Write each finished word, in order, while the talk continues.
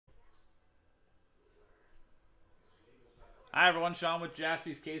Hi everyone, Sean with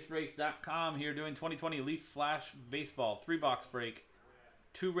JaspysCaseBreaks.com here doing 2020 Leaf Flash Baseball 3-box break.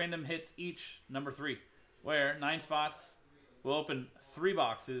 2 random hits each, number 3, where 9 spots will open 3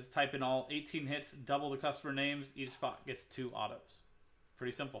 boxes, type in all 18 hits, double the customer names, each spot gets 2 autos.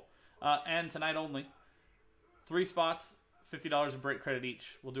 Pretty simple. And tonight only, 3 spots, $50 in break credit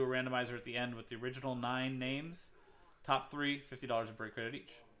each. We'll do a randomizer at the end with the original 9 names. Top 3, $50 in break credit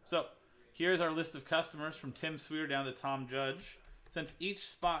each. So, here's our list of customers from Tim Sweer down to Tom Judge. Since each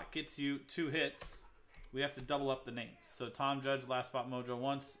spot gets you 2 hits, we have to double up the names. So Tom Judge, last spot mojo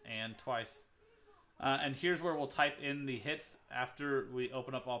once and twice. And here's where we'll type in the hits after we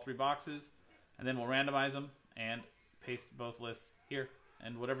open up all 3 boxes. And then we'll randomize them and paste both lists here.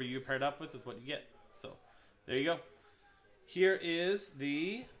 And whatever you paired up with is what you get. So there you go. Here is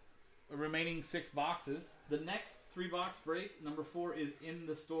the remaining 6 boxes. The next 3-box break, number 4, is in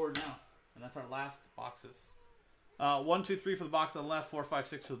the store now. And that's our last boxes. 1, 2, 3 for the box on the left, 4, 5,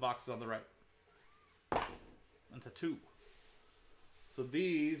 6 for the boxes on the right. That's a 2. So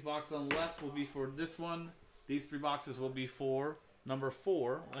these boxes on the left will be for this one. These 3 boxes will be for number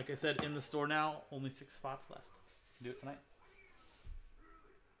 4. Like I said, in the store now, only 6 spots left. Do it tonight.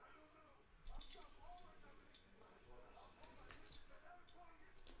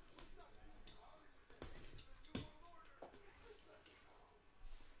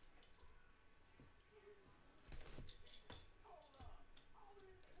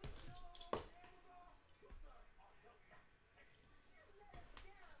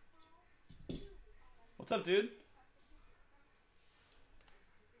 What's up, dude?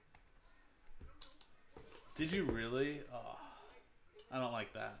 Did you really? Oh, I don't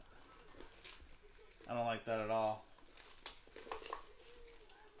like that. I don't like that at all.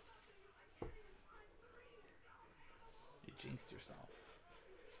 You jinxed yourself.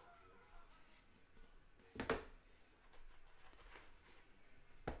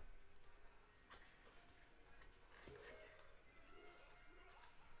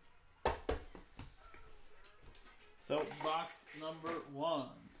 So, box number 1.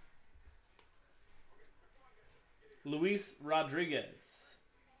 Luis Rodriguez.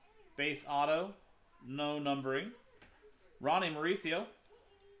 Base auto. No numbering. Ronnie Mauricio.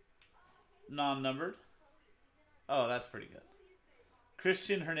 Non-numbered. Oh, that's pretty good.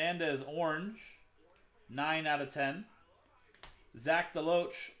 Christian Hernandez orange. 9 out of 10. Zach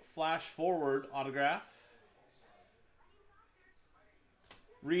DeLoach flash forward autograph.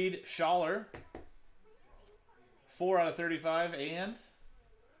 Reed Schaller. 4 out of 35, and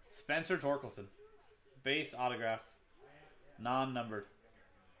Spencer Torkelson. Base autograph. Non-numbered.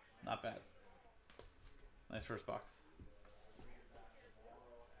 Not bad. Nice first box.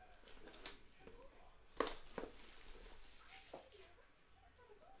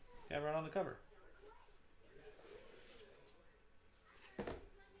 Yeah, right on the cover.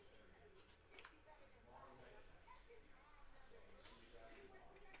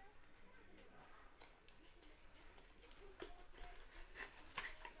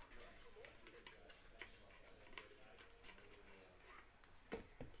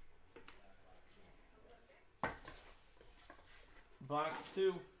 Box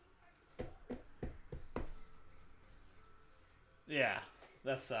 2. Yeah,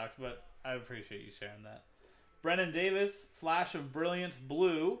 that sucks, but I appreciate you sharing that. Brennan Davis, Flash of Brilliance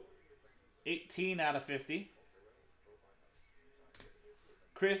Blue, 18 out of 50.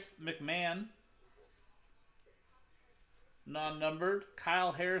 Chris McMahon, non-numbered.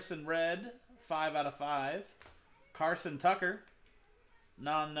 Kyle Harrison Red, 5 out of 5. Carson Tucker,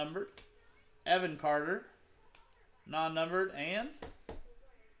 non-numbered. Evan Carter, non-numbered, and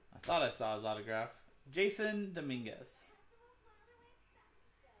I thought I saw his autograph. Jason Dominguez.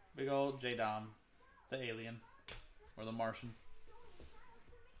 Big old J-Dom, the alien, or the Martian.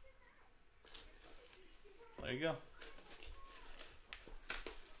 There you go.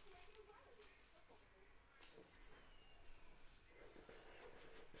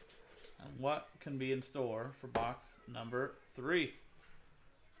 And what can be in store for box number 3?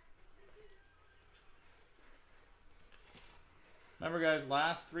 Remember, guys,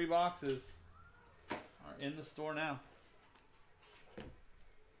 last 3 boxes are in the store now.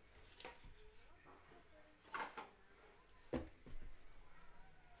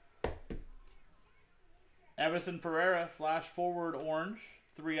 Everson Pereira, flash forward orange,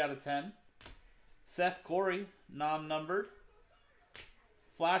 3 out of 10. Seth Corey, non-numbered.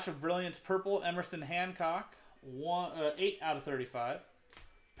 Flash of Brilliance purple, Emerson Hancock, 8 out of 35.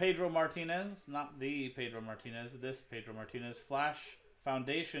 Pedro Martinez, not the Pedro Martinez, this Pedro Martinez. Flash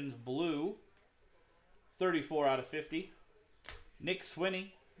Foundations blue, 34 out of 50. Nick Swinney,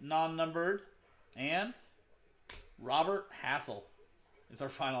 non-numbered. And Robert Hassel is our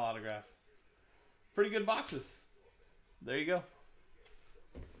final autograph. Pretty good boxes. There you go.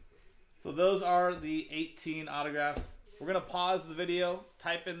 So those are the 18 autographs. We're going to pause the video,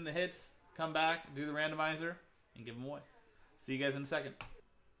 type in the hits, come back, do the randomizer, and give them away. See you guys in a second.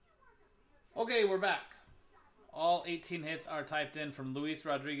 Okay, we're back. All 18 hits are typed in from Luis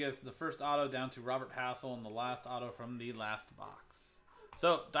Rodriguez, the first auto, down to Robert Hassel, and the last auto from the last box.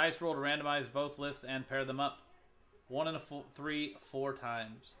 So, dice roll to randomize both lists and pair them up. 1 and a 3, 4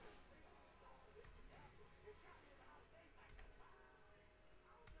 times.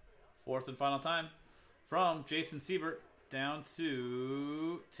 Fourth and final time. From Jason Siebert down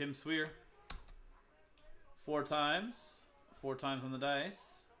to Tim Sweer. 4 times. 4 times on the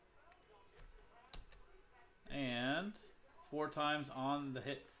dice. And 4 times on the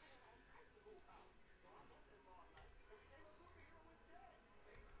hits.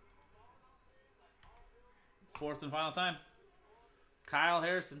 Fourth and final time. Kyle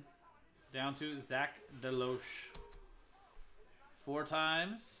Harrison down to Zach Deloche. 4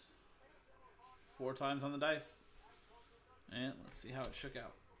 times. 4 times on the dice. And let's see how it shook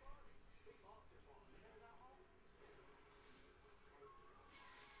out.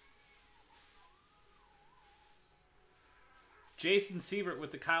 Jason Siebert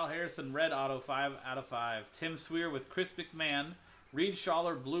with the Kyle Harrison red auto, 5 out of 5. Tim Sweer with Chris McMahon, Reed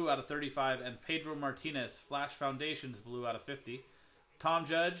Schaller blue out of 35, and Pedro Martinez Flash Foundations blue out of 50. Tom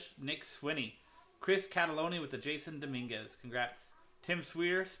Judge, Nick Swinney. Chris Cataloni with the Jason Dominguez. Congrats. Tim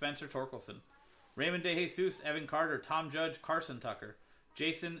Sweer, Spencer Torkelson. Raymond DeJesus, Evan Carter, Tom Judge, Carson Tucker.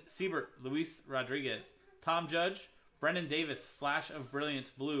 Jason Siebert, Luis Rodriguez. Tom Judge, Brendan Davis, Flash of Brilliance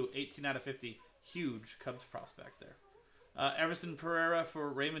blue, 18 out of 50. Huge Cubs prospect there. Everson Pereira for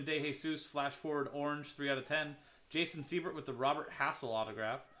Raymond DeJesus, Flash Forward Orange, 3 out of 10. Jason Siebert with the Robert Hassel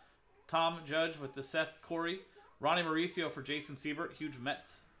autograph. Tom Judge with the Seth Corey. Ronnie Mauricio for Jason Siebert, huge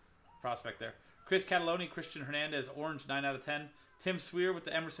Mets prospect there. Chris Cataloni, Christian Hernandez, Orange, 9 out of 10. Tim Sweer with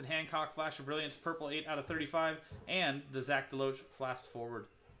the Emerson Hancock Flash of Brilliance, purple, 8 out of 35. And the Zach Deloche Flash Forward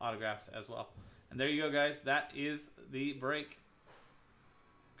autographs as well. And there you go, guys. That is the break.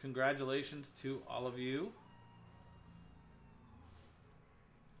 Congratulations to all of you.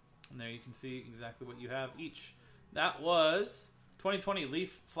 And there you can see exactly what you have each. That was 2020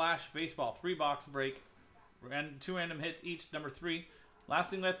 Leaf Flash Baseball 3-box break. And 2 random hits each, number 3. Last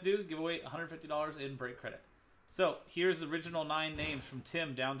thing we have to do is give away $150 in break credit. So here's the original 9 names from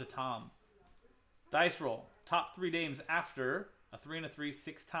Tim down to Tom. Dice roll. Top 3 names after a 3 and a 3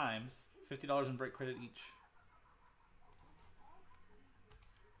 6 times. $50 in break credit each.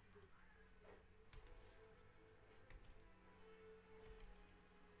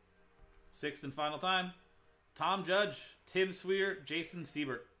 Sixth and final time. Tom Judge, Tim Sweer, Jason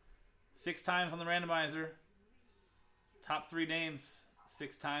Siebert. 6 times on the randomizer. Top 3 names.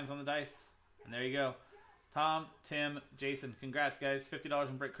 6 times on the dice. And there you go. Tom, Tim, Jason. Congrats, guys. $50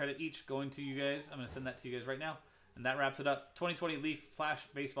 in break credit each going to you guys. I'm going to send that to you guys right now. And that wraps it up. 2020 Leaf Flash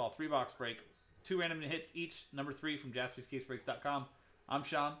Baseball 3-box break. 2 random hits each. Number 3 from JaspysCaseBreaks.com. I'm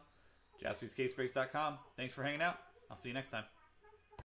Sean. JaspysCaseBreaks.com. Thanks for hanging out. I'll see you next time.